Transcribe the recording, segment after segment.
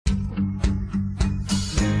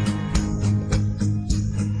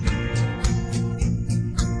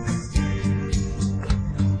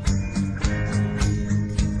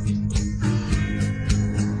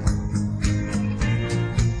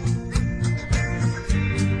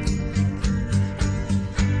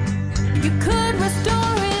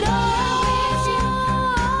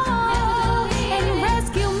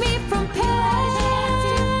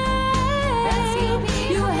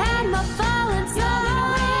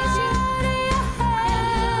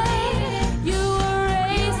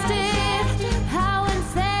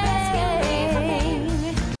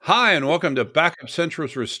Hi, and welcome to Backup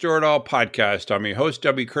Central's Restore It All podcast. I'm your host,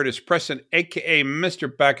 W. Curtis Preston, a.k.a. Mr.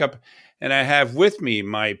 Backup, and I have with me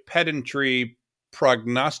my pedantry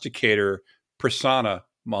prognosticator, Prasanna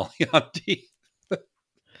Malayanti.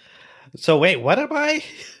 So wait, what am I?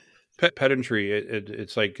 Pedantry,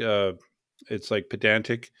 it's like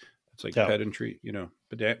pedantic. It's like Oh, pedantry,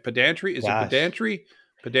 pedantry. Is gosh. it pedantry?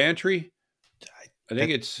 Pedantry? I think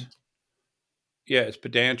it's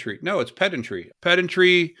pedantry. No, it's pedantry.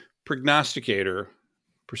 Pedantry prognosticator,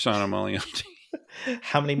 Prasanna Malayanti.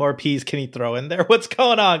 How many more P's can you throw in there? What's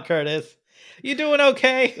going on, Curtis? You doing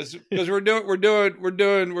okay? Because we're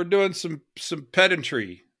doing some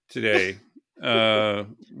pedantry today.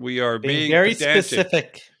 We are being very pedantic.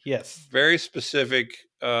 specific. Yes. Very specific.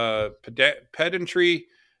 Pedantry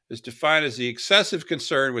is defined as the excessive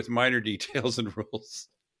concern with minor details and rules.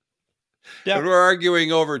 Yep. And we're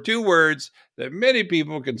arguing over two words that many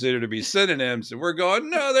people consider to be synonyms, and we're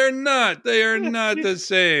going, no, they're not. They are not the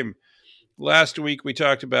same. Last week we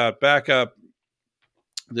talked about backup.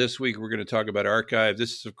 This week we're going to talk about archive.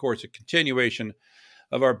 This is, of course, a continuation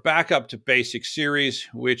of our Backup to Basics series,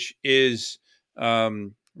 which is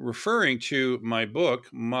referring to my book,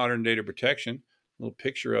 Modern Data Protection, a little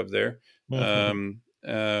picture of there,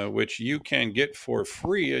 which you can get for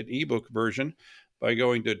free, an ebook version, by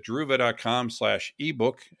going to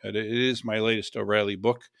druva.com/ebook. It is my latest O'Reilly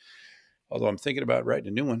book, although I'm thinking about writing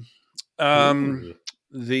a new one.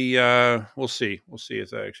 We'll see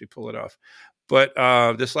if I actually pull it off. But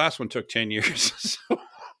this last one took 10 years. So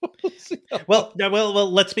well,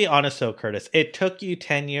 let's be honest though, Curtis. It took you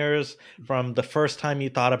 10 years from the first time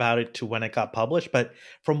you thought about it to when it got published, but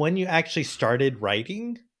from when you actually started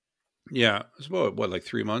writing? Yeah. It was what, like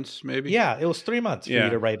 3 months maybe? Yeah, it was 3 months for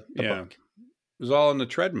you to write the book. It was all on the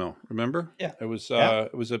treadmill, remember? Yeah. It was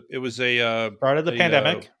it was a part of the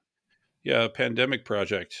pandemic. Pandemic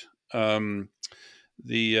project. Was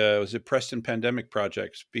it Preston Pandemic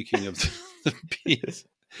Project? Speaking of the P's,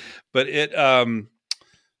 but it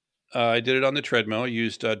I did it on the treadmill. I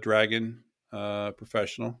used Dragon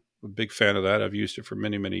Professional. I'm a big fan of that. I've used it for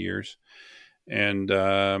many, many years, and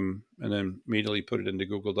then immediately put it into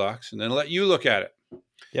Google Docs, and then let you look at it.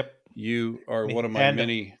 Yep, you are one of my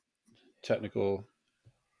many technical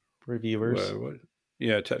reviewers.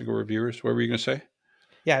 Technical reviewers. What were you going to say?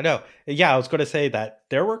 I was going to say that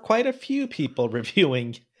there were quite a few people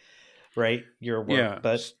reviewing, right, your work. Yeah,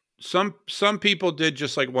 but some people did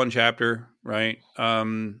just like one chapter, right?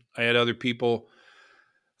 I had other people.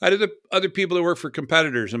 I had other people that work for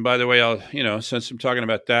competitors. And by the way, since I'm talking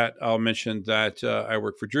about that, I'll mention that I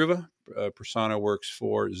work for Druva. Prasanna works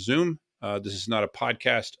for Zoom. This is not a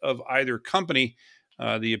podcast of either company.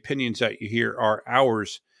 The opinions that you hear are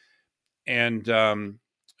ours. And,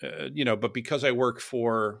 but because I work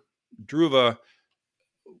for Druva,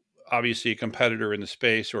 obviously a competitor in the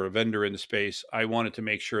space or a vendor in the space, I wanted to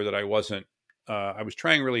make sure that I wasn't, I was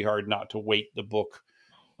trying really hard not to weight the book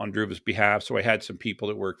on Druva's behalf. So I had some people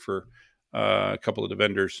that work for a couple of the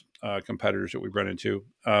vendors, competitors that we run into,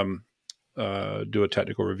 do a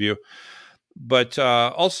technical review. But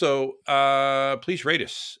also, please rate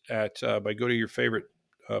us by go to your favorite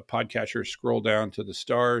podcatcher, scroll down to the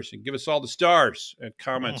stars and give us all the stars and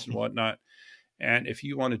comments and whatnot. And if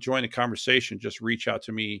you want to join the conversation, just reach out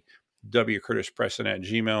to me, wcurtispreston at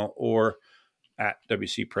Gmail or at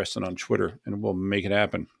WC Preston on Twitter, and we'll make it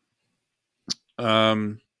happen.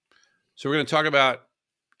 So we're going to talk about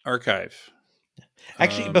archive.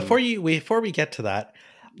 Actually, before we get to that,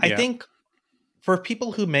 I think for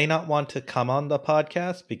people who may not want to come on the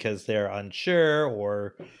podcast because they're unsure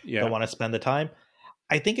or don't want to spend the time,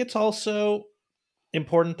 I think it's also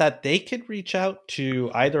important that they could reach out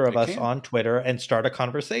to either of us on Twitter and start a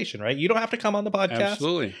conversation, right? You don't have to come on the podcast.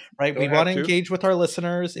 Absolutely. Right? We want to engage with our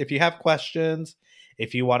listeners. If you have questions,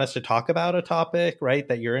 if you want us to talk about a topic, right,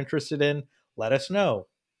 that you're interested in, let us know.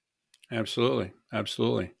 Absolutely.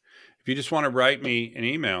 Absolutely. If you just want to write me an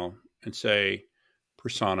email and say,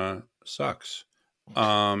 Prasanna sucks,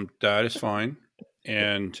 that is fine.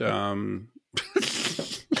 And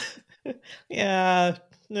yeah,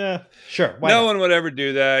 sure. No one would ever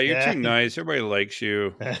do that. You're too nice. Everybody likes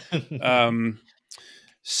you.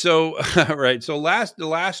 So the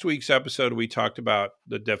last week's episode, we talked about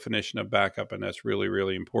the definition of backup, and that's really,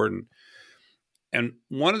 really important. And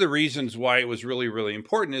one of the reasons why it was really, really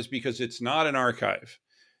important is because it's not an archive.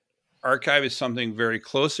 Archive is something very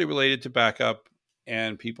closely related to backup,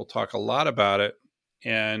 and people talk a lot about it.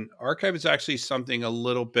 And archive is actually something a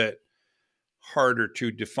little bit harder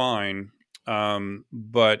to define.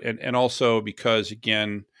 But also because,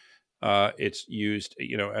 again, it's used,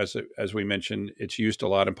 as we mentioned, it's used a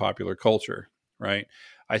lot in popular culture, right?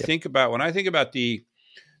 I think about when I think about the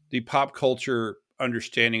pop culture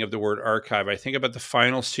understanding of the word archive, I think about the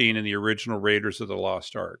final scene in the original Raiders of the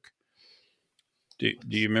Lost Ark. Do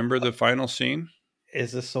you remember the final scene?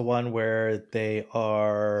 Is this the one where they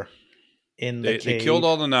are in the cave? They killed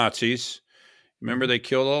all the Nazis. Remember, they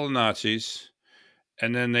killed all the Nazis,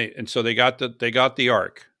 and then so they got the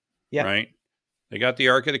Ark, right? They got the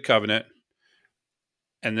Ark of the Covenant,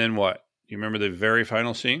 and then what? You remember the very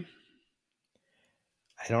final scene?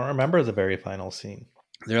 I don't remember the very final scene.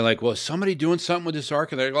 They're like, well, is somebody doing something with this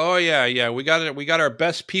Ark? And they're like, oh yeah, we got it. We got our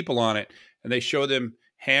best people on it, and they show them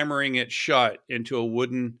hammering it shut into a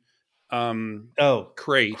wooden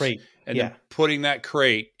crate, and then putting that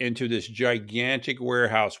crate into this gigantic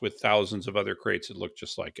warehouse with thousands of other crates that look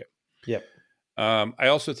just like it. Yep. I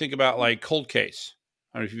also think about like Cold Case.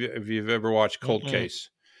 I don't know if you've ever watched Cold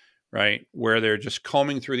Case, right? Where they're just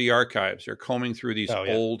combing through the archives. They're combing through these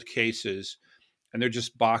old cases, and they're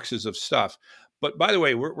just boxes of stuff. But by the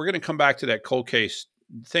way, we're going to come back to that Cold Case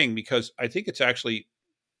thing, because I think it's actually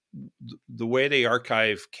the way they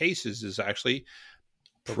archive cases is actually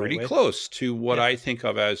pretty close to what I think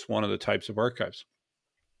of as one of the types of archives.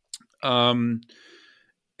 And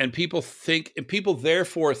people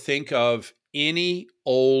therefore think of any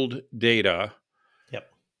old data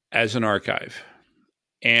as an archive.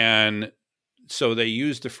 And so they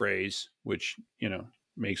use the phrase, which,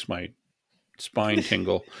 makes my spine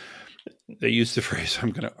tingle. They use the phrase,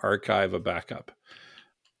 I'm going to archive a backup.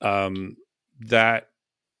 That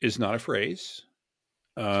is not a phrase.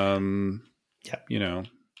 You know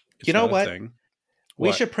what?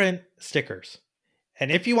 We should print stickers.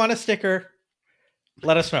 And if you want a sticker,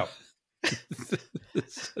 let us know.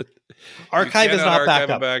 Archive is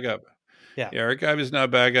not backup. Yeah, archive is not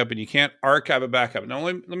backup, and you can't archive a backup. Now,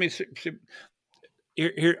 let me see.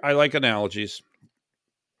 Here, I like analogies.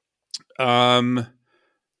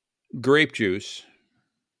 Grape juice,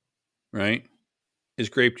 right, is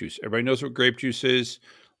grape juice. Everybody knows what grape juice is.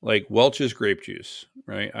 Like Welch's grape juice,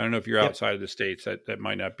 right? I don't know if you're outside of the States, that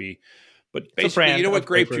might not be. But basically, you know what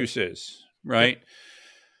grape juice is, right?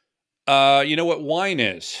 You know what wine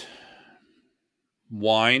is?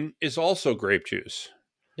 Wine is also grape juice.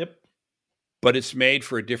 Yep. But it's made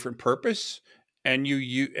for a different purpose, and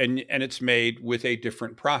and it's made with a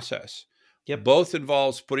different process. Yep. Both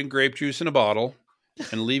involves putting grape juice in a bottle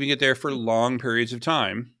and leaving it there for long periods of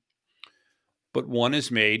time. But one is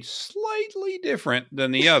made slightly different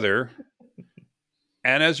than the other.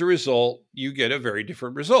 And as a result, you get a very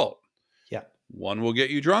different result. Yeah. One will get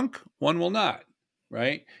you drunk, one will not,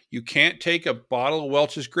 right? You can't take a bottle of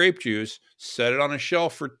Welch's grape juice, set it on a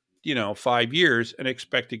shelf for, 5 years and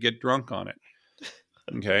expect to get drunk on it.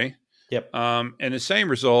 Okay? Yep. And the same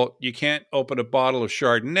result, you can't open a bottle of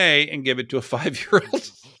Chardonnay and give it to a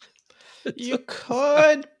 5-year-old. You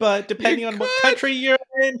could, but depending on what country you're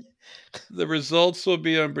in, the results will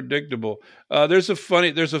be unpredictable. There's a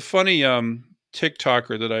funny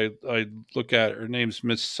TikToker that I look at. Her name's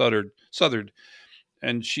Miss Southard,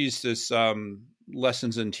 and she's this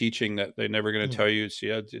lessons in teaching that they're never going to tell you. She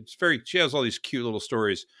has all these cute little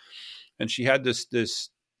stories, and she had this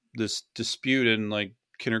dispute in like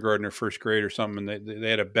kindergarten or first grade or something, and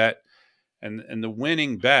they had a bet. And the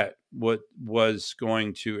winning bet was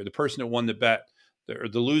going to, the person that won the bet,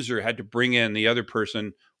 the loser had to bring in the other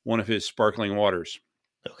person one of his sparkling waters.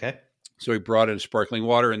 Okay. So he brought in sparkling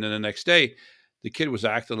water, and then the next day, the kid was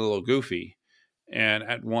acting a little goofy and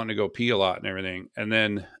wanting to go pee a lot and everything. And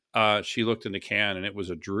then she looked in the can, and it was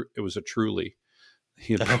a Truly.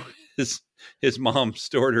 His mom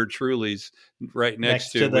stored her Trulies right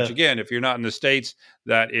next to which again, if you're not in the States,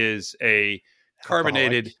 that is a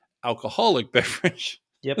carbonated alcoholic beverage.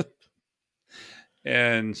 Yep.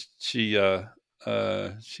 And she's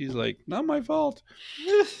like, not my fault.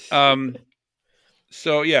 So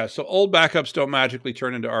old backups don't magically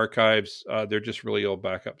turn into archives. They're just really old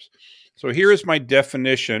backups. So here is my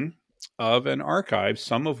definition of an archive,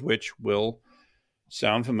 some of which will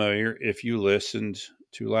sound familiar if you listened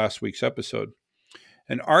to last week's episode.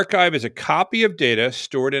 An archive is a copy of data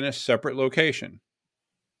stored in a separate location.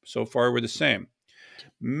 So far, we're the same.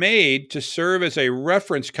 Made to serve as a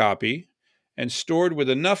reference copy and stored with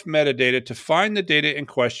enough metadata to find the data in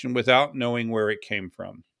question without knowing where it came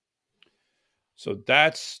from. So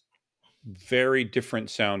that's very different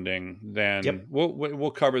sounding than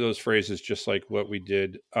we'll cover those phrases just like what we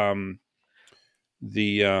did.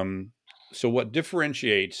 So what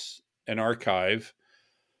differentiates an archive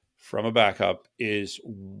from a backup is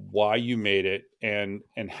why you made it and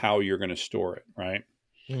how you're going to store it, right?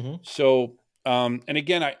 Mm-hmm. So, and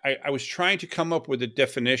again, I was trying to come up with a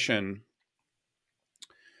definition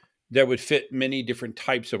that would fit many different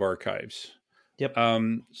types of archives. Yep.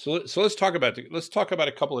 So let's talk about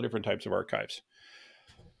a couple of different types of archives.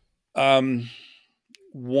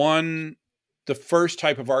 The first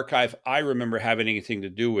type of archive I remember having anything to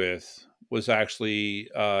do with was actually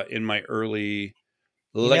in my early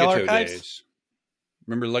Legato days.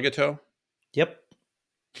 Remember Legato? Yep.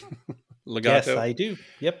 Legato? Yes, I do.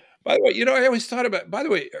 Yep. By the way, I always thought about, by the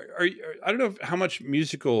way, I don't know how much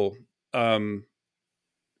musical,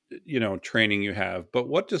 training you have, but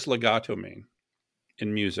what does legato mean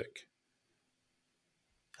in music?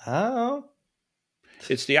 Oh.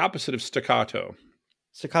 It's the opposite of staccato.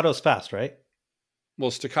 Staccato is fast, right?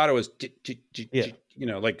 Well, staccato is,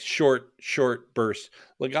 like short bursts.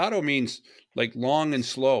 Legato means like long and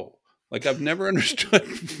slow. Like I've never understood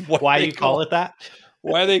why you call it that.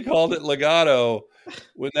 Why they called it legato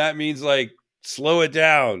when that means like slow it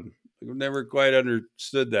down. I've never quite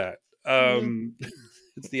understood that.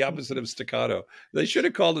 It's the opposite of staccato. They should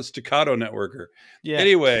have called it staccato networker. Yeah.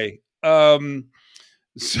 Anyway, so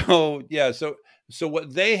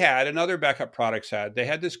what they had and other backup products had, they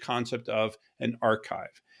had this concept of an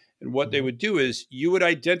archive. And what they would do is you would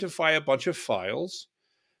identify a bunch of files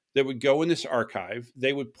that would go in this archive.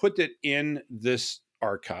 They would put it in this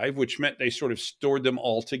archive, which meant they sort of stored them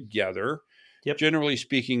all together. Yep. Generally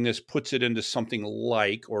speaking, this puts it into something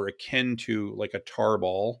like or akin to like a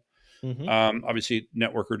tarball. Obviously,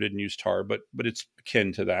 Networker didn't use tar, but it's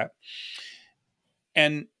akin to that.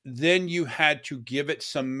 And then you had to give it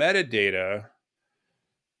some metadata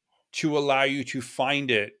to allow you to find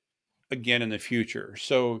it again in the future.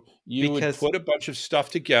 So you would put a bunch of stuff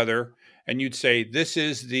together and you'd say, this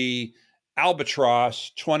is the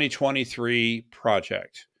Albatross 2023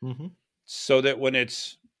 project. So that when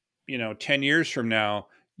it's, 10 years from now,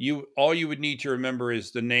 all you would need to remember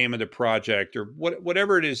is the name of the project or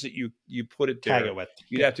whatever it is that you put it there. Tag it with.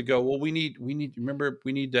 You'd have to go, well, we need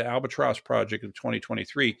the Albatross project of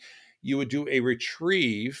 2023. You would do a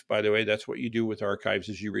retrieve. By the way, that's what you do with archives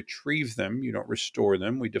is you retrieve them. You don't restore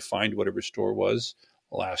them. We defined what a restore was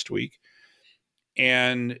last week.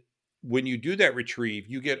 And when you do that retrieve,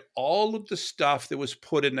 you get all of the stuff that was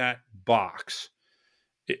put in that box.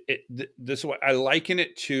 This is what I liken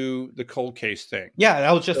it to the cold case thing. Yeah,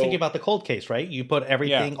 I was just thinking about the cold case, right? You put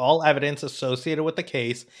everything, all evidence associated with the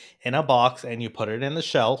case in a box and you put it in the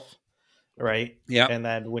shelf, right? Yeah. And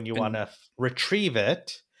then when you want to retrieve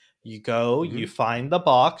it, you go, you find the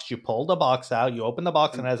box, you pull the box out, you open the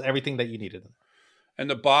box and it has everything that you needed. And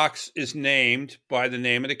the box is named by the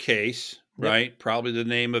name of the case, right? Probably the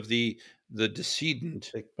name of the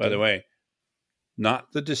decedent, by the way,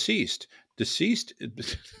 not the deceased. Deceased,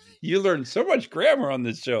 you learn so much grammar on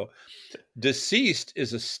this show. Deceased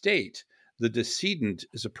is a state. The decedent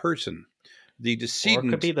is a person. The decedent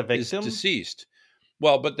could be the victim. Is deceased.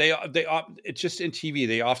 Well, but they it's just in TV.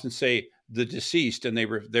 They often say the deceased, and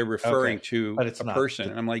they're referring to a person.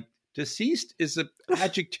 And I'm like, deceased is an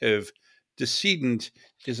adjective. Decedent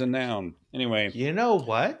is a noun. Anyway, you know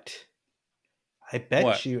what? I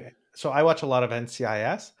bet you. So I watch a lot of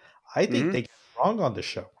NCIS. I think they get it wrong on the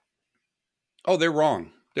show. Oh, they're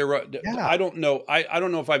wrong. They're right. Yeah. I don't know. I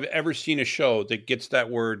don't know if I've ever seen a show that gets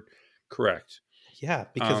that word correct. Yeah,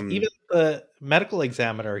 because even the medical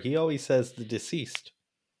examiner, he always says the deceased.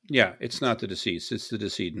 Yeah, it's not the deceased. It's the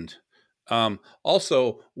decedent.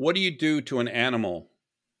 Also, what do you do to an animal?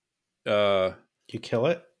 You kill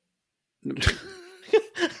it? I'm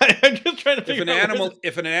just trying to figure out.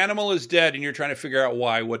 If an animal is dead and you're trying to figure out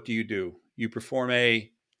why, what do? You perform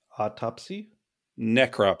a autopsy?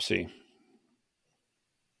 Necropsy.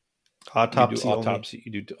 Autopsy.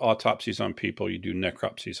 You do autopsies on people. You do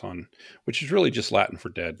necropsies on, which is really just Latin for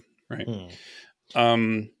dead, right?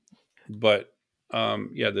 The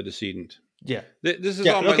decedent. Yeah. This is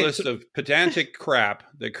on my list of pedantic crap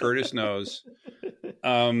that Curtis knows.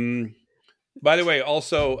 By the way,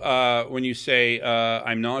 also, when you say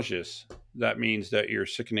I'm nauseous, that means that you're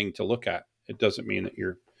sickening to look at. It doesn't mean that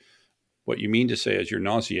what you mean to say is you're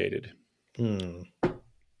nauseated.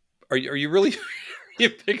 Are you really... You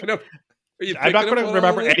picking up? I'm not going to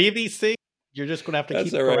remember any of these things. You're just going to have to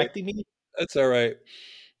keep correcting me. That's all right.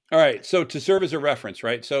 All right. So to serve as a reference,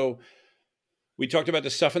 right? So we talked about the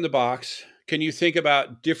stuff in the box. Can you think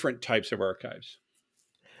about different types of archives?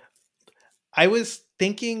 I was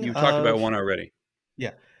thinking you talked about one already.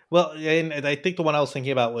 Yeah. Well, and I think the one I was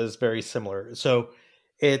thinking about was very similar. So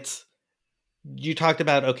you talked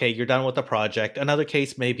about, okay, you're done with the project. Another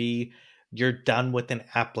case maybe you're done with an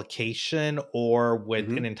application or with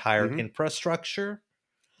an entire infrastructure.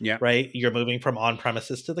 Yeah. Right. You're moving from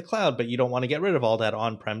on-premises to the cloud, but you don't want to get rid of all that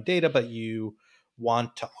on-prem data, but you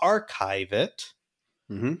want to archive it.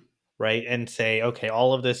 right? And say, okay,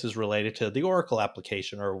 all of this is related to the Oracle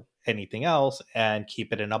application or anything else, and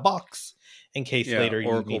keep it in a box in case later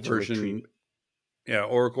you need to retrieve it. Yeah,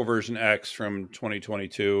 Oracle version X from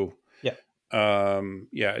 2022. Yeah.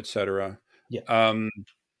 Et cetera. Yeah.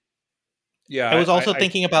 Yeah. I was also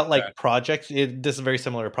thinking about like projects. This is very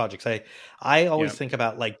similar to projects. I always think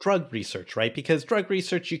about like drug research, right? Because drug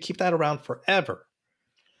research, you keep that around forever,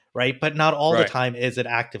 right? But not all the time is it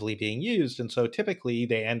actively being used. And so typically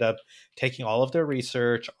they end up taking all of their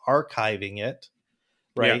research, archiving it,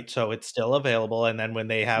 right? Yeah. So it's still available. And then when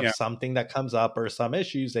they have something that comes up or some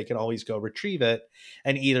issues, they can always go retrieve it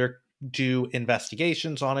and either do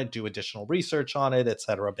investigations on it, do additional research on it, et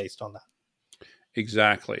cetera, based on that.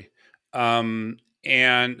 Exactly.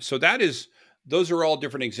 And so those are all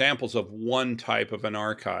different examples of one type of an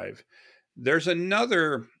archive. There's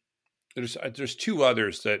two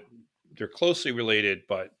others that they're closely related,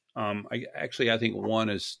 but I think one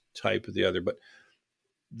is type of the other. But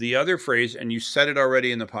the other phrase, and you said it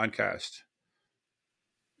already in the podcast,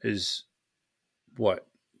 is what?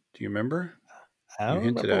 Do you remember? I don't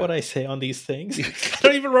remember what I say on these things. I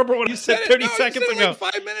don't even remember what you said 30 seconds ago.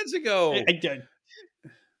 Like 5 minutes ago.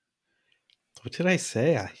 What did I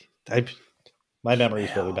say? My memory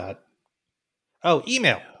is really bad. Oh,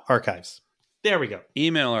 email archives. There we go.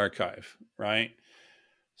 Email archive, right?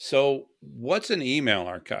 So what's an email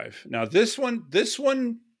archive? Now this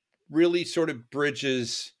one really sort of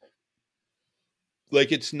bridges,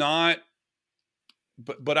 like it's not,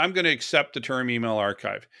 but I'm going to accept the term email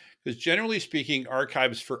archive because generally speaking,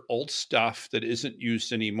 archives for old stuff that isn't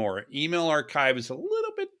used anymore. Email archive is a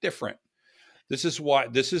little bit different. This is why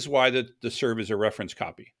the serve is a reference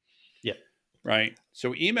copy. Yeah. Right.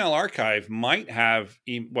 So email archive might have,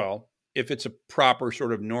 if it's a proper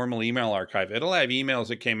sort of normal email archive, it'll have emails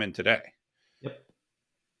that came in today. Yep.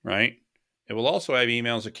 Right. It will also have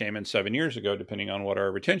emails that came in 7 years ago, depending on what our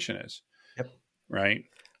retention is. Yep. Right.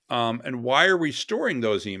 And why are we storing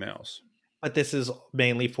those emails? But this is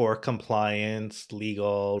mainly for compliance,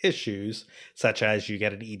 legal issues, such as you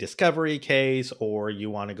get an e-discovery case, or you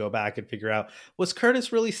want to go back and figure out, was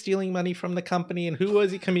Curtis really stealing money from the company and who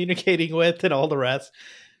was he communicating with and all the rest,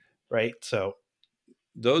 right? So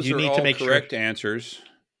those are all correct answers,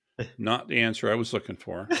 not the answer I was looking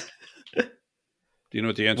for. Do you know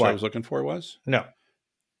what the answer I was looking for was? No.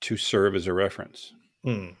 To serve as a reference.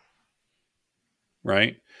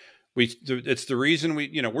 Right? It's the reason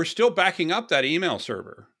we're still backing up that email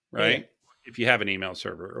server, right? Yeah. If you have an email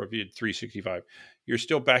server or if you had 365, you're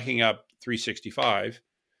still backing up 365,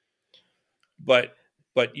 but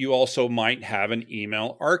you also might have an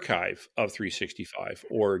email archive of 365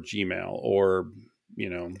 or Gmail or,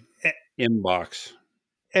 inbox.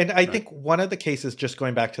 And I think one of the cases, just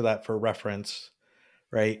going back to that for reference,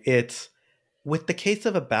 right? It's with the case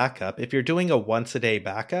of a backup, if you're doing a once a day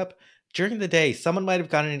backup, during the day, someone might have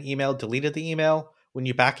gotten an email, deleted the email. When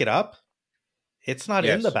you back it up, it's not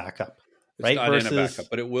in the backup, right? It's not in a backup,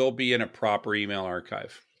 but it will be in a proper email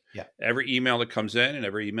archive. Yeah. Every email that comes in and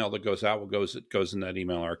every email that goes out goes in that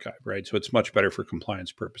email archive, right? So it's much better for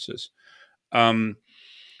compliance purposes.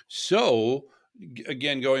 So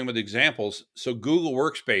again, going with examples, so Google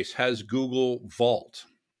Workspace has Google Vault.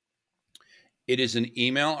 It is an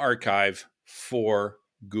email archive for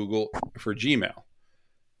Gmail.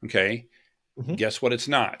 Okay. Mm-hmm. Guess what? It's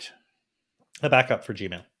not a backup for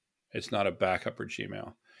Gmail. It's not a backup for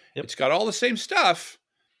Gmail. Yep. It's got all the same stuff,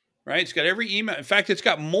 right? It's got every email. In fact, it's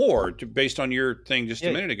got more based on your thing just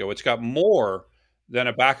a minute ago. It's got more than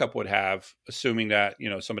a backup would have, assuming that,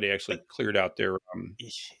 somebody actually cleared out their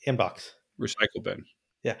inbox recycle bin.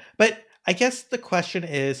 Yeah. But I guess the question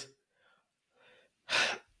is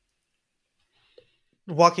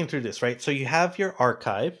walking through this, right? So you have your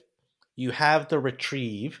archive. You have the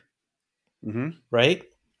retrieve, right?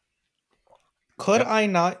 Could I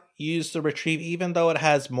not use the retrieve even though it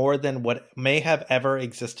has more than what may have ever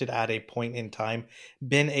existed at a point in time,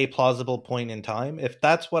 been a plausible point in time? If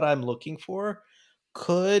that's what I'm looking for,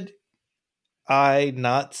 could I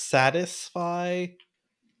not satisfy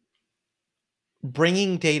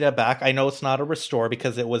bringing data back? I know it's not a restore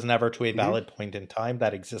because it was never to a valid point in time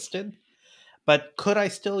that existed, but could I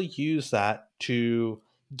still use that to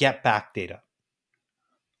get back data?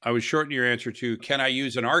 I would shorten your answer to, can I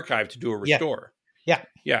use an archive to do a restore?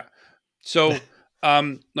 Yeah. So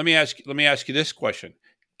let me ask you this question.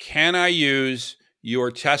 Can I use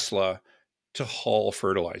your Tesla to haul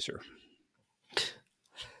fertilizer?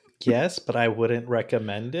 Yes, but I wouldn't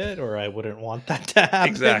recommend it, or I wouldn't want that to happen.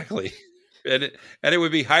 Exactly. And it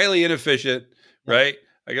would be highly inefficient, right?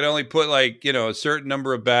 I could only put a certain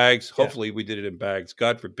number of bags. Hopefully we did it in bags.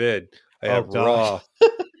 God forbid. I have raw.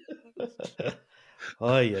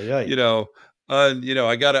 Oy, oy, oy.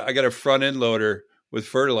 I got a front end loader with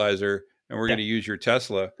fertilizer, and we're going to use your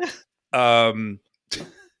Tesla. You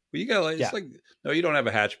got it's like, no, you don't have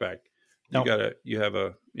a hatchback. You have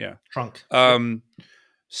a trunk.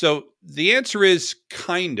 So the answer is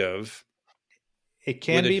kind of. It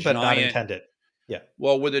can be, but not intended. Yeah.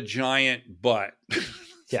 Well, with a giant butt.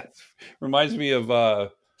 Yeah. Reminds me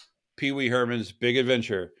of Pee Wee Herman's Big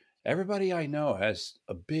Adventure. Everybody I know has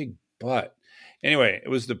a big butt. Anyway, it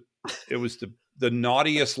was the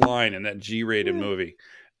naughtiest line in that G-rated movie.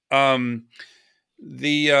 And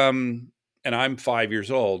I'm 5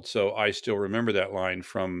 years old, so I still remember that line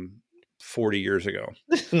from 40 years ago.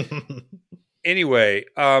 Anyway,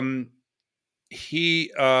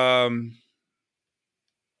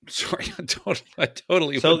 sorry, I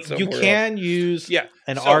totally. So you can use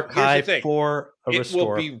an archive for a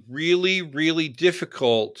restore. It will be really, really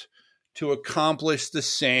difficult to accomplish the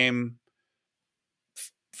same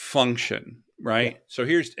function, right? Yeah. So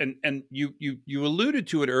here's and you alluded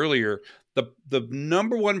to it earlier. The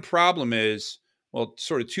number one problem is, well,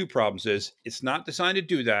 sort of two problems is it's not designed to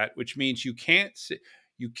do that, which means you can't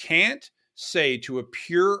say to a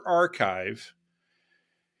pure archive,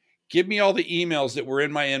 give me all the emails that were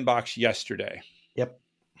in my inbox yesterday. Yep.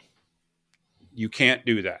 You can't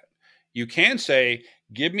do that. You can say,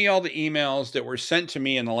 give me all the emails that were sent to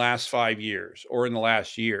me in the last 5 years or in the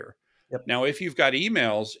last year. Yep. Now, if you've got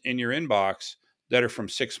emails in your inbox that are from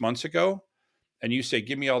 6 months ago, and you say,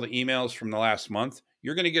 give me all the emails from the last month,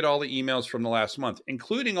 you're going to get all the emails from the last month,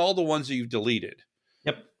 including all the ones that you've deleted.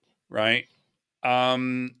 Yep. Right.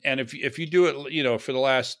 And if you do it, for the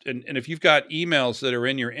last, and if you've got emails that are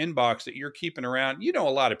in your inbox that you're keeping around, a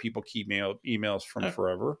lot of people keep emails from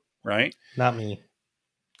forever, right? Not me.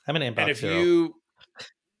 I'm an inbox and if zero.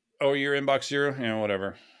 You're inbox zero,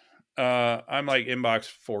 whatever. I'm like inbox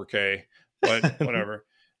 4K, but whatever.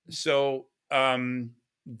 So,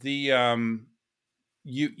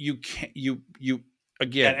 you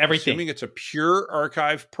again, everything. Assuming it's a pure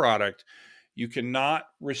archive product, you cannot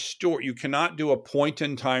restore. You cannot do a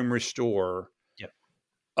point-in-time restore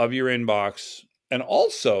of your inbox, and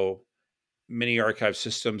also many archive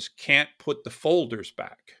systems can't put the folders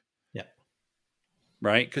back. Yeah,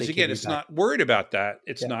 right. Because again, it's not worried about that.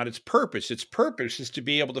 It's not its purpose. Its purpose is to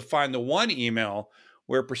be able to find the one email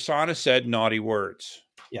where Prasanna said naughty words.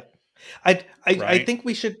 Yeah, I think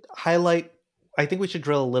we should highlight. I think we should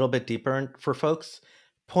drill a little bit deeper for folks.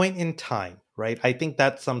 Point in time, right? I think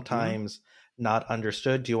that's sometimes not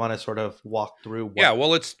understood. Do you want to sort of walk through?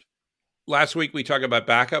 Last week we talked about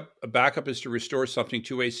backup. A backup is to restore something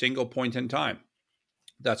to a single point in time.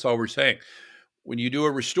 That's all we're saying. When you do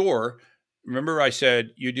a restore, remember I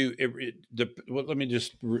said you do it. Let me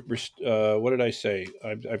just. What did I say?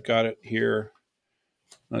 I've got it here.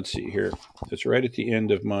 Let's see here. It's right at the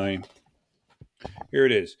end of my. Here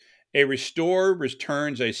it is. A restore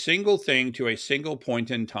returns a single thing to a single point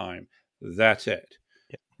in time. That's it.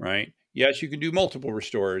 Yeah. Right? Yes, you can do multiple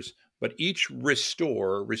restores, but each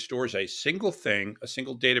restore restores a single thing, a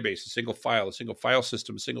single database, a single file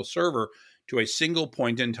system, a single server to a single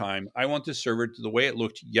point in time. I want this server to the way it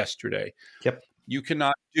looked yesterday. Yep. You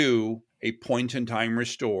cannot do a point in time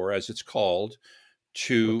restore, as it's called,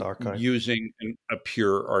 to using a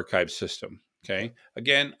pure archive system. Okay.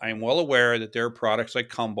 Again, I am well aware that there are products like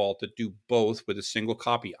Commvault that do both with a single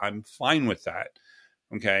copy. I'm fine with that.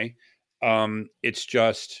 Okay. It's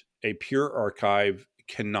just a pure archive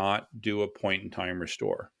cannot do a point in time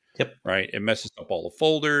restore. Yep. Right. It messes up all the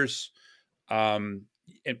folders. And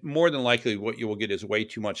more than likely what you will get is way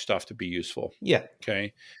too much stuff to be useful. Yeah.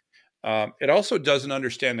 Okay. It also doesn't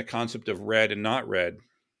understand the concept of read and not read.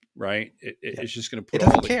 Right. It's just going to put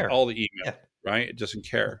all the email. Right. It doesn't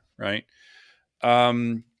care. Right.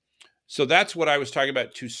 So that's what I was talking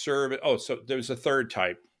about to serve. Oh, so there's a third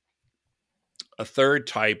type. A third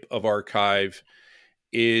type of archive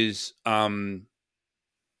is an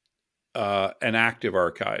active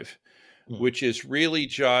archive, which is really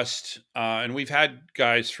just, and we've had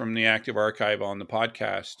guys from the active archive on the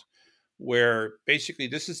podcast, where basically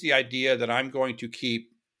this is the idea that I'm going to keep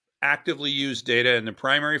actively used data in the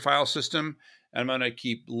primary file system, and I'm going to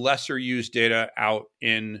keep lesser used data out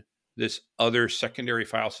in this other secondary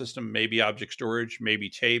file system, maybe object storage, maybe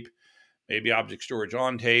tape, maybe object storage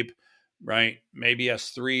on tape, right? Maybe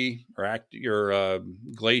S3 or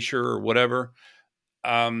Glacier or whatever.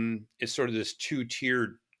 It's sort of this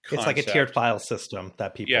two-tiered concept. It's like a tiered file system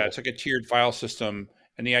that people... Yeah, it's like a tiered file system.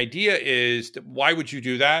 And the idea is that why would you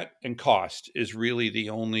do that? And cost is really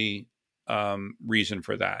the only reason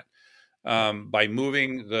for that. By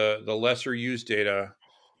moving the lesser used data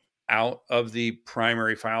out of the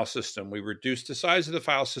primary file system. We reduce the size of the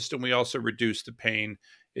file system. We also reduce the pain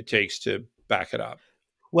it takes to back it up.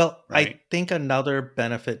 Well, right? I think another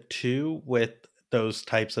benefit too with those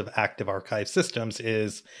types of active archive systems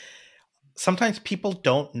is sometimes people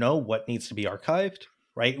don't know what needs to be archived,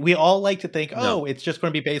 right? We all like to think, it's just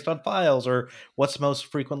going to be based on files or what's most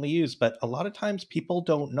frequently used. But a lot of times people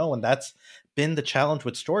don't know. And that's been the challenge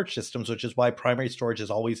with storage systems, which is why primary storage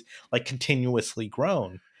has always like continuously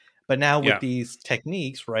grown. But now with these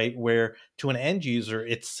techniques, right, where to an end user,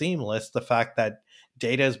 it's seamless, the fact that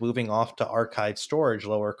data is moving off to archive storage,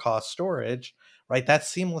 lower cost storage, right? That's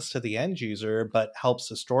seamless to the end user, but helps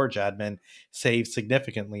the storage admin save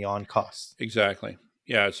significantly on costs. Exactly.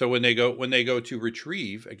 Yeah. So when they go to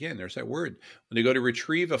retrieve, again, there's that word. When they go to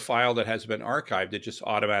retrieve a file that has been archived, it just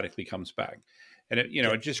automatically comes back. And it,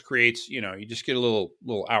 it just creates, you just get a little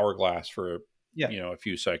hourglass for a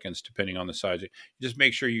few seconds, depending on the size. You just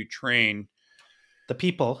make sure you train the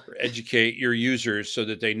people, or educate your users so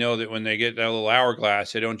that they know that when they get that little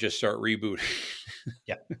hourglass, they don't just start rebooting.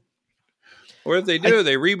 Yeah. Or if they do,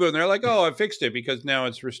 they reboot and they're like, "Oh, I fixed it because now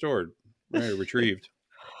it's restored, right, retrieved."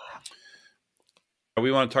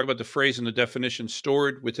 We want to talk about the phrase and the definition: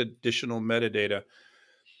 stored with additional metadata.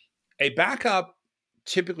 A backup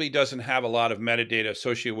typically doesn't have a lot of metadata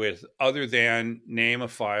associated with other than name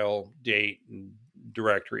of file, date, and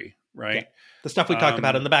directory, right? Yeah. The stuff we talked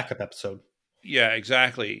about in the backup episode. Yeah,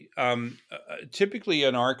 exactly. Typically,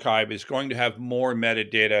 an archive is going to have more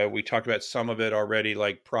metadata. We talked about some of it already,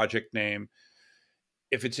 like project name.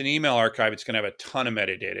 If it's an email archive, it's going to have a ton of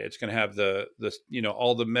metadata. It's going to have the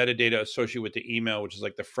all the metadata associated with the email, which is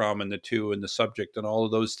like the from and the to and the subject and all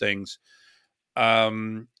of those things.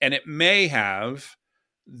 And it may have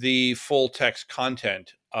the full text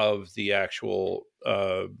content of the actual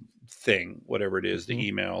thing, whatever it is, the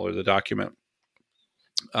email or the document.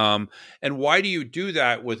 And why do you do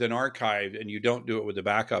that with an archive and you don't do it with a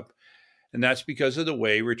backup? And that's because of the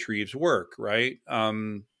way retrieves work, right?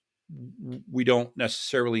 We don't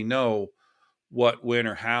necessarily know what, when,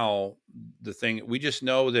 or how the thing. We just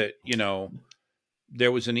know that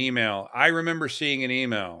there was an email. I remember seeing an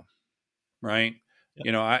email, right?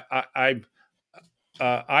 Yep.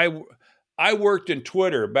 I worked in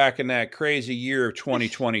Twitter back in that crazy year of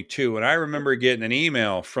 2022, and I remember getting an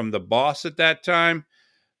email from the boss at that time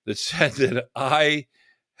that said that I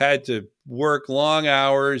had to work long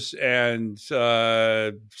hours and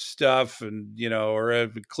stuff, and or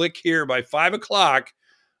click here by 5:00,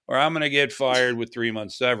 or I'm going to get fired with 3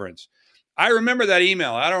 months severance. I remember that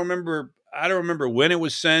email. I don't remember when it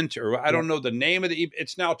was sent, or I don't know the name of the.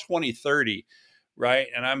 It's now 2030, right?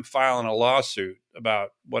 And I'm filing a lawsuit about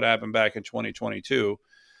what happened back in 2022.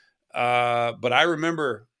 But I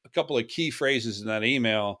remember a couple of key phrases in that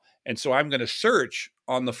email, and so I'm going to search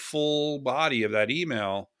on the full body of that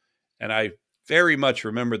email. And I very much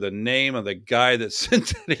remember the name of the guy that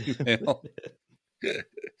sent that email.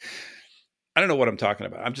 I don't know what I'm talking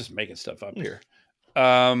about. I'm just making stuff up here.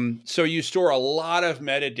 So you store a lot of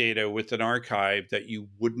metadata with an archive that you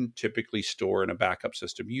wouldn't typically store in a backup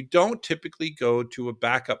system. You don't typically go to a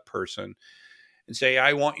backup person and say,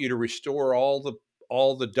 I want you to restore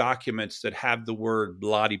all the documents that have the word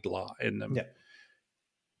blah-de-blah in them. Yeah.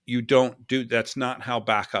 You don't do, that's not how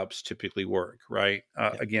backups typically work, right?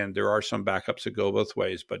 Again, there are some backups that go both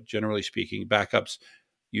ways, but generally speaking, backups,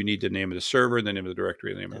 you need the name of the server, the name of the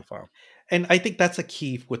directory, and the name of the file. And I think that's a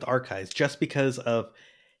key with archives, just because of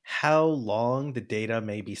how long the data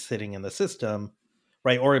may be sitting in the system,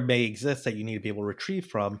 right? Or it may exist that you need to be able to retrieve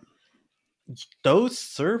from. Those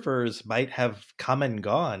servers might have come and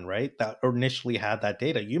gone, right? That initially had that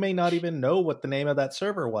data. You may not even know what the name of that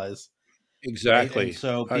server was. Exactly. Right? And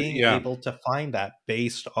so being able to find that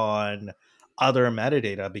based on other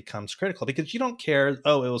metadata becomes critical, because you don't care, it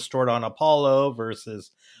was stored on Apollo versus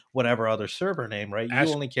whatever other server name, right?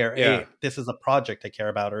 You only care, hey, this is a project I care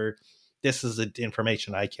about, or this is the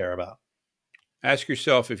information I care about. Ask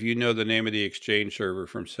yourself if you know the name of the Exchange server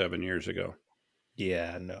from 7 years ago.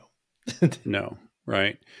 Yeah, no. No,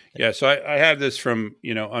 right? Yeah, so I have this from,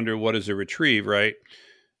 under what is a retrieve, right?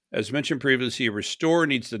 As mentioned previously, a restore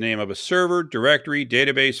needs the name of a server, directory,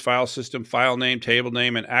 database, file system, file name, table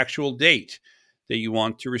name, and actual date that you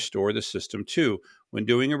want to restore the system to. When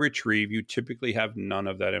doing a retrieve, you typically have none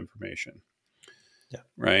of that information. Yeah.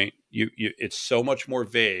 Right? It's so much more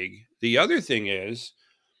vague. The other thing is,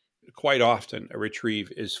 quite often, a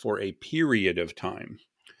retrieve is for a period of time,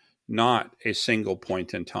 not a single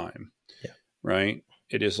point in time. Yeah. Right?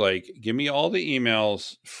 It is like, give me all the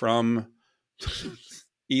emails from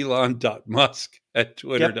Elon.Musk at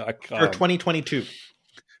Twitter.com. For 2022.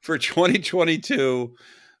 For 2022,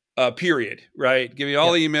 period, right? Give me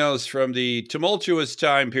all the emails from the tumultuous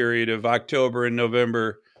time period of October and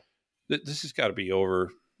November. This has got to be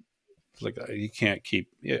over. Like, you can't keep,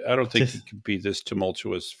 I don't think it could be this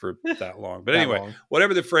tumultuous for that long. But anyway,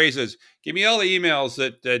 whatever the phrase is, give me all the emails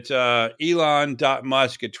that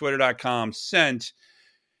Elon.Musk@twitter.com sent,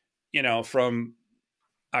 from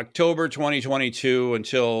October 2022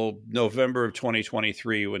 until November of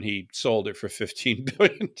 2023 when he sold it for $15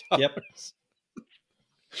 billion. Yep.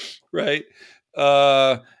 Right.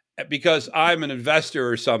 Because I'm an investor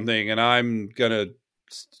or something and I'm going to,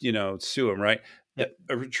 sue him. Right. Yep.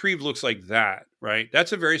 A retrieve looks like that. Right.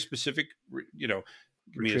 That's a very specific, give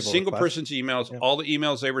me a single person's emails, all the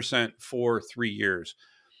emails they were sent for 3 years.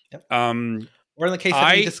 Yep. Or in the case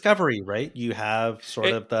of e-discovery, right? You have sort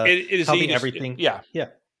of the it is everything. Yeah.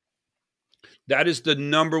 That is the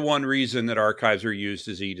number one reason that archives are used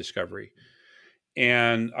as e-discovery.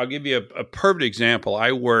 And I'll give you a perfect example.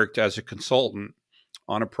 I worked as a consultant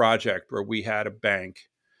on a project where we had a bank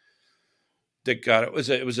that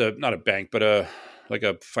it was not a bank, but like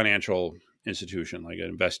a financial institution, like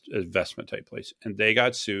an investment type place. And they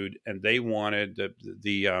got sued, and they wanted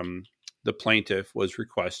the plaintiff was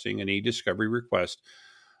requesting an e-discovery request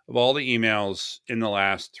of all the emails in the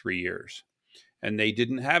last 3 years. And they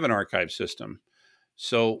didn't have an archive system.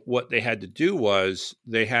 So what they had to do was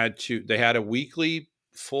they had a weekly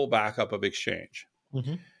full backup of Exchange.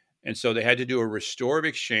 Mm-hmm. And so they had to do a restore of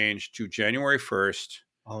Exchange to January 1st.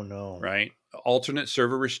 Oh no. Right? Alternate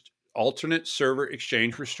server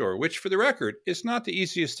Exchange restore, which for the record is not the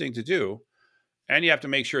easiest thing to do. And you have to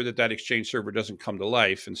make sure that Exchange server doesn't come to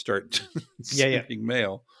life and start sending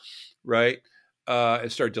mail, right?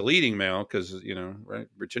 And start deleting mail because, right,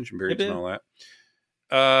 retention periods and all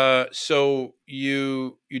that. So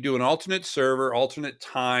you do an alternate server, alternate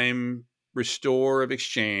time restore of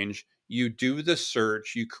Exchange. You do the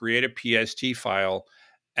search, you create a PST file,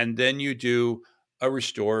 and then you do a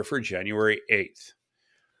restore for January 8th.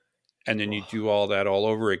 And then you do all that all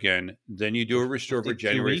over again. Then you do a restore for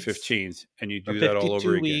January 15th, and you do that all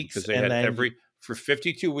over again because they had for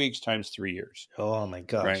 52 weeks times 3 years. Oh my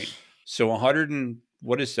gosh. Right. So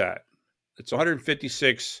what is that? It's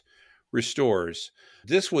 156 restores.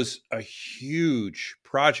 This was a huge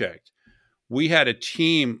project. We had a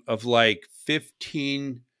team of like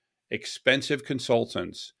 15 expensive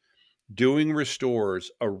consultants doing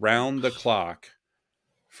restores around the clock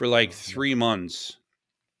for like 3 months,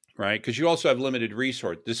 right? Because you also have limited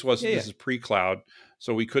resource. This is pre-cloud,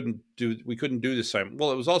 so we couldn't do this time.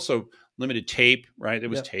 Well, it was also limited tape, right? It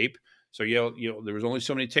was tape. So there was only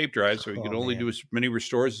so many tape drives, so we could only do as many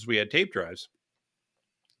restores as we had tape drives.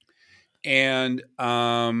 And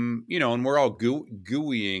and we're all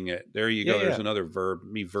GUIing it. There you go. There's another verb.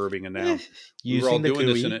 Me verbing it now. We're all doing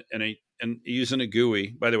this and using a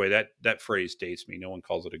GUI. By the way, that phrase dates me. No one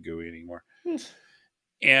calls it a GUI anymore.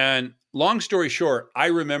 And long story short, I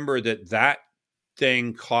remember that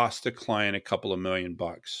thing cost the client a couple of $1 million.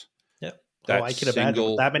 Yep. I could imagine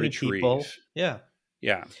with that many people. Yeah.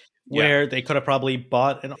 Yeah. Where they could have probably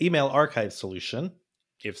bought an email archive solution.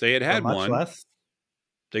 If they had much one. Less.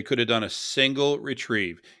 They could have done a single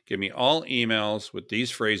retrieve. Give me all emails with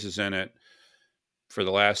these phrases in it for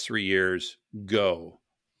the last 3 years. Go.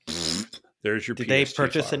 There's your PST Did they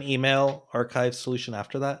purchase file. an email archive solution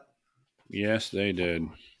after that? Yes, they did.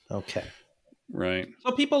 Okay. Right.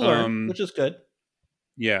 So people learn, which is good.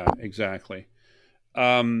 Yeah, exactly.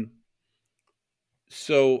 There's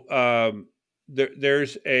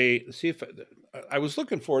let's see if I was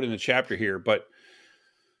looking for it in the chapter here, but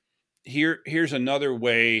here's another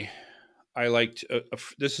way I liked.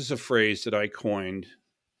 This is a phrase that I coined.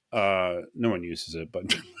 No one uses it,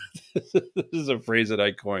 but this is a phrase that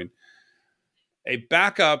I coined. A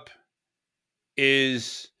backup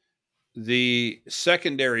is the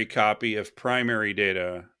secondary copy of primary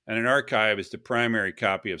data, and an archive is the primary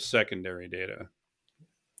copy of secondary data.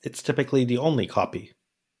 It's typically the only copy.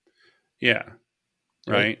 Yeah.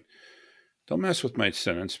 Right? Don't mess with my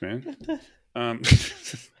sentence, man.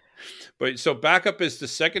 But so backup is the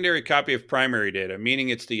secondary copy of primary data, meaning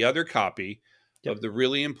it's the other copy of the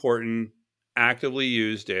really important actively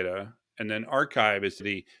used data. And then archive is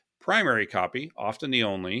the primary copy, often the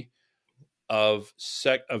only, of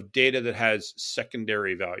data that has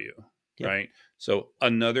secondary value, right? So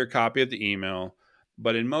another copy of the email.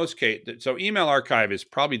 But in most cases, so email archive is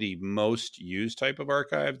probably the most used type of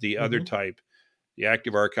archive. The other type, the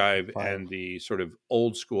active archive and the sort of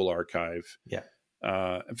old school archive. Yeah.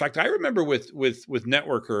 In fact, I remember with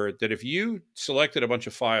Networker that if you selected a bunch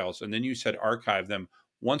of files and then you said archive them,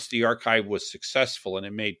 once the archive was successful and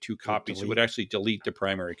it made 2 copies, it would actually delete the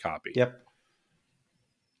primary copy. Yep.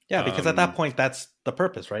 Yeah, because at that point, that's the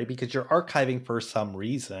purpose, right? Because you're archiving for some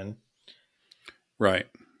reason. Right.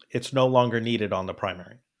 It's no longer needed on the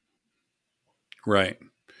primary. Right.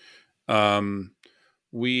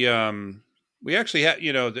 We actually have,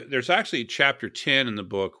 there's actually chapter 10 in the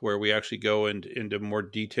book where we actually go into more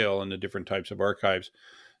detail into different types of archives.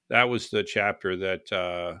 That was the chapter that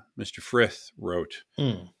Mr. Frith wrote,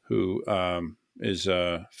 who is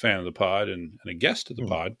a fan of the pod and a guest of the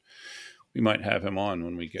pod. We might have him on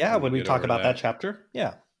when we get. Yeah, when we talk about that chapter.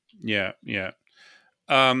 Yeah. Yeah, yeah.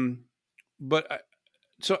 But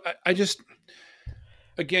I just,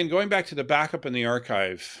 again, going back to the backup in the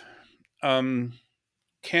archive, can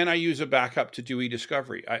I use a backup to do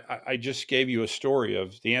e-discovery? I just gave you a story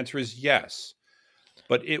of the answer is yes,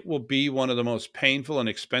 but it will be one of the most painful and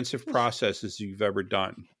expensive processes you've ever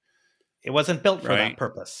done. It wasn't built for that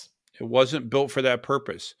purpose. It wasn't built for that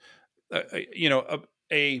purpose. It's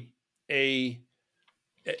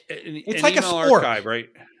like a spork, archive, right?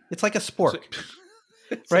 It's like a spork,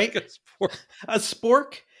 right? Like a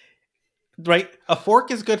spork, right? A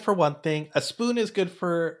fork is good for one thing. A spoon is good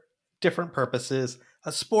for different purposes. A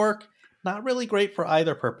spork, not really great for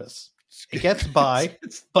either purpose. It gets by,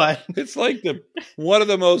 but it's like one of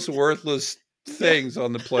the most worthless things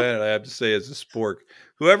on the planet. I have to say, is a spork.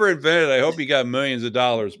 Whoever invented it, I hope he got millions of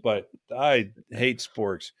dollars. But I hate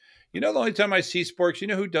sporks. The only time I see sporks,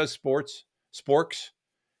 who does sporks?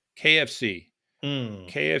 KFC.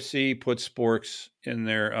 KFC puts sporks in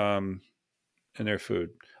their food.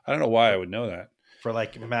 I don't know why I would know that. For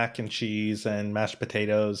like mac and cheese and mashed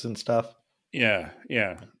potatoes and stuff. Yeah,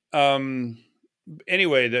 yeah.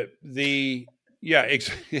 Anyway,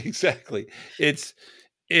 exactly. It's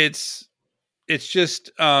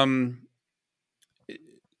just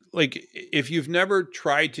like if you've never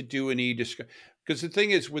tried to do an e-discovery, because the thing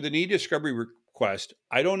is with an e-discovery request,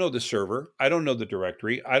 I don't know the server, I don't know the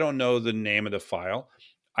directory, I don't know the name of the file.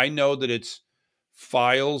 I know that it's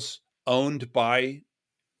files owned by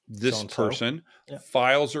this person,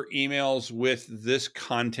 files or emails with this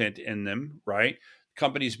content in them, right?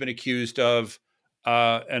 Company's been accused of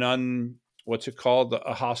what's it called?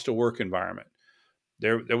 A hostile work environment.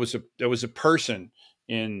 There was a person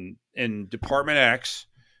in Department X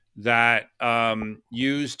that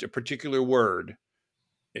used a particular word.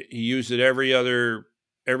 He used it every other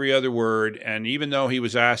word, and even though he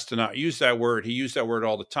was asked to not use that word, he used that word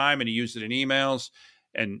all the time, and he used it in emails,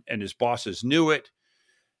 and his bosses knew it,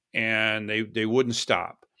 and they wouldn't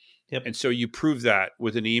stop. Yep. And so you prove that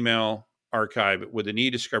with an email archive, with an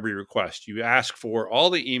e-discovery request. You ask for all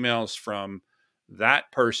the emails from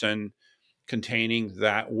that person containing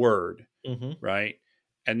that word, right?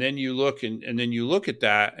 And then you look and then you look at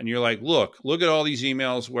that and you're like, look at all these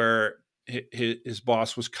emails where his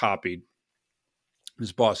boss was copied.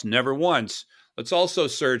 His boss never once. Let's also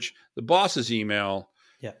search the boss's email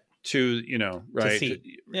to, right? To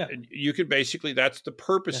You could basically, that's the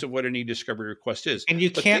purpose of what an e-discovery request is. And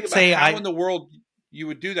you can't say how in the world you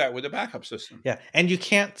would do that with a backup system. Yeah. And you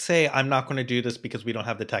can't say, I'm not going to do this because we don't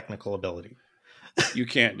have the technical ability. You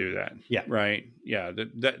can't do that. Yeah. Right. Yeah.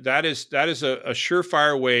 That is a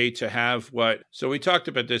surefire way to have what. So we talked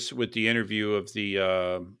about this with the interview of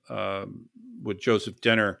with Joseph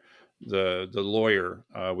Denner, the lawyer.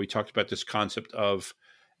 We talked about this concept of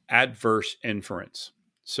adverse inference.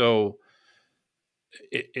 So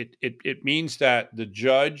it means that the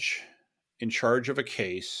judge in charge of a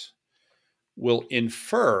case will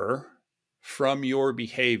infer from your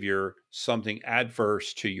behavior something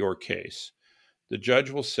adverse to your case. The judge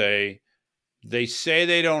will say they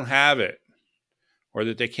don't have it or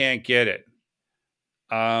that they can't get it.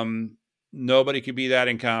 Nobody could be that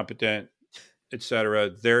incompetent,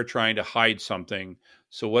 etc. They're trying to hide something.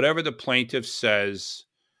 So whatever the plaintiff says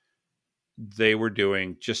they were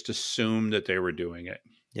doing, just assume that they were doing it.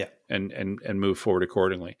 Yeah. And move forward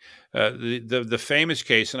accordingly. The famous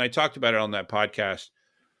case, and I talked about it on that podcast,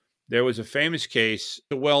 there was a famous case,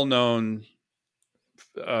 a well-known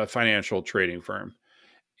financial trading firm,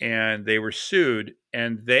 and they were sued,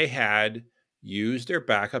 and they had used their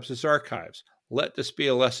backups as archives. Let this be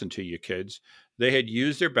a lesson to you, kids. They had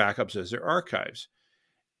used their backups as their archives,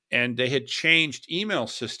 and they had changed email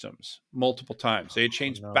systems multiple times. They had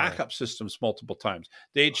changed backup systems multiple times.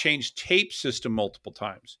 They had changed tape system multiple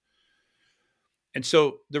times. And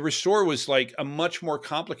so the restore was like a much more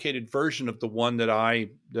complicated version of the one that I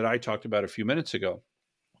talked about a few minutes ago.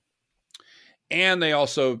 And they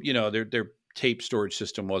also, their tape storage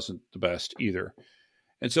system wasn't the best either.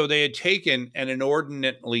 And so they had taken an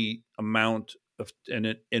inordinate amount of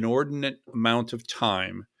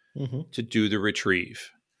time to do the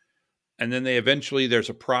retrieve. And then there's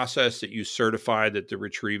a process that you certify that the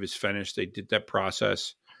retrieve is finished. They did that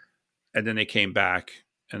process. And then they came back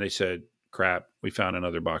and they said, crap, we found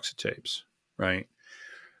another box of tapes, right?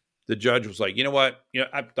 The judge was like, you know what?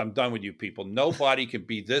 I'm done with you people. Nobody can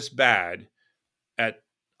be this bad at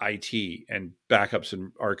IT and backups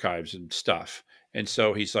and archives and stuff. And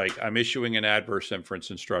so he's like, I'm issuing an adverse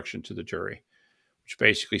inference instruction to the jury, which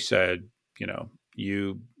basically said,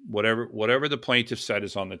 whatever the plaintiff said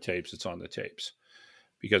is on the tapes, it's on the tapes,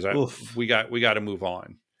 because we got to move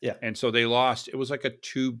on. Yeah. And so they lost. It was like a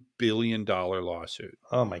 $2 billion lawsuit.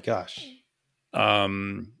 Oh my gosh.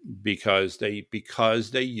 Because they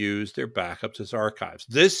used their backups as archives.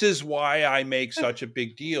 This is why I make such a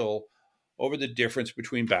big deal over the difference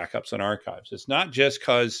between backups and archives. It's not just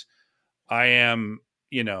because I am,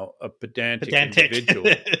 a pedantic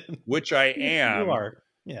individual, which I am. You are.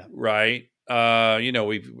 Yeah. Right.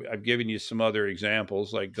 I've given you some other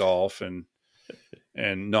examples like golf and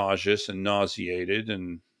nauseous and nauseated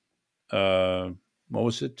and what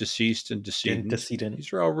was it? Deceased and decedent.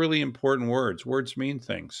 These are all really important words. Words mean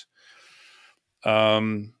things.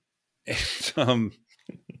 But it's sort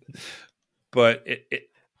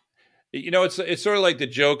of like the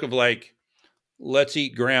joke of like, let's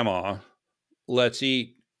eat grandma, right?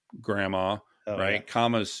 Yeah.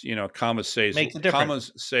 Commas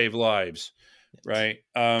save lives, right?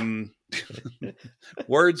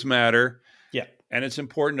 Words matter. Yeah. And it's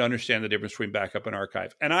important to understand the difference between backup and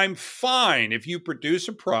archive. And I'm fine if you produce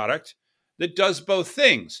a product that does both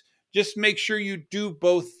things. Just make sure you do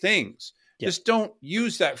both things. Yeah. Just don't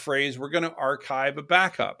use that phrase, we're going to archive a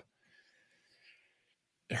backup.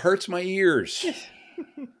 It hurts my ears,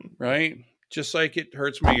 right? Just like it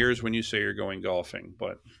hurts my ears when you say you're going golfing.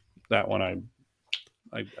 But that one I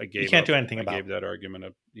gave. You can't do anything about. I gave that argument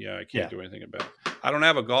up. Yeah, I can't do anything about. I don't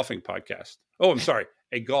have a golfing podcast. Oh, I'm sorry.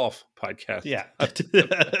 A golf podcast. Yeah.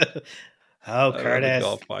 Oh, Curtis. A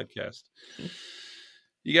golf podcast.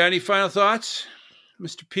 You got any final thoughts,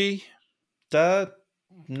 Mr. P?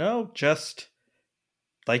 No, just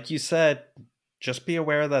like you said, just be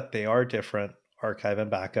aware that they are different, archive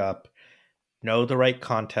and backup. Know the right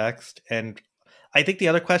context. And I think the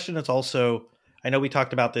other question is also, I know we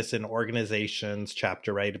talked about this in organizations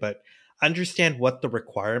chapter, right? But understand what the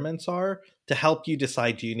requirements are to help you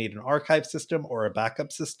decide, do you need an archive system or a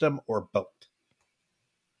backup system or both?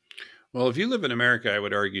 Well, if you live in America, I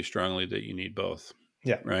would argue strongly that you need both.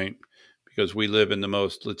 Yeah. Right? Because we live in the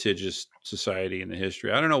most litigious society in the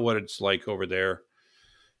history. I don't know what it's like over there,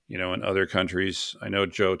 in other countries. I know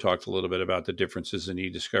Joe talked a little bit about the differences in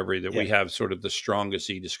e-discovery, that we have sort of the strongest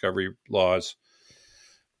e-discovery laws.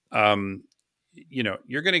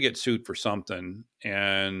 You're going to get sued for something,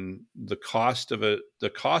 and the cost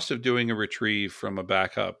of doing a retrieve from a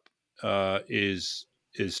backup is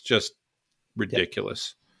just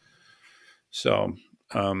ridiculous. So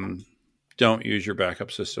don't use your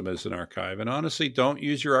backup system as an archive, and honestly, don't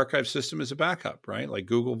use your archive system as a backup. Right? Like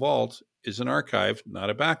Google Vault is an archive,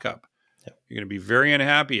 not a backup. Yep. You're going to be very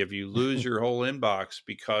unhappy if you lose your whole inbox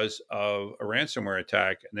because of a ransomware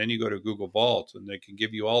attack, and then you go to Google Vault and they can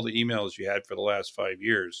give you all the emails you had for the last 5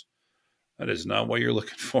 years. That is not what you're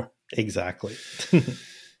looking for. Exactly.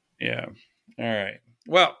 Yeah. All right.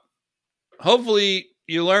 Well, hopefully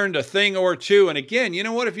you learned a thing or two. And again, you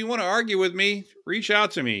know what? If you want to argue with me, reach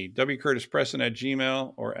out to me,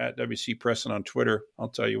 wcurtispreston@gmail.com or @WCPreston on Twitter. I'll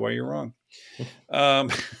tell you why you're wrong.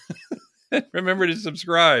 Remember to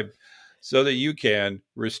subscribe so that you can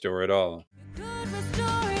restore it all.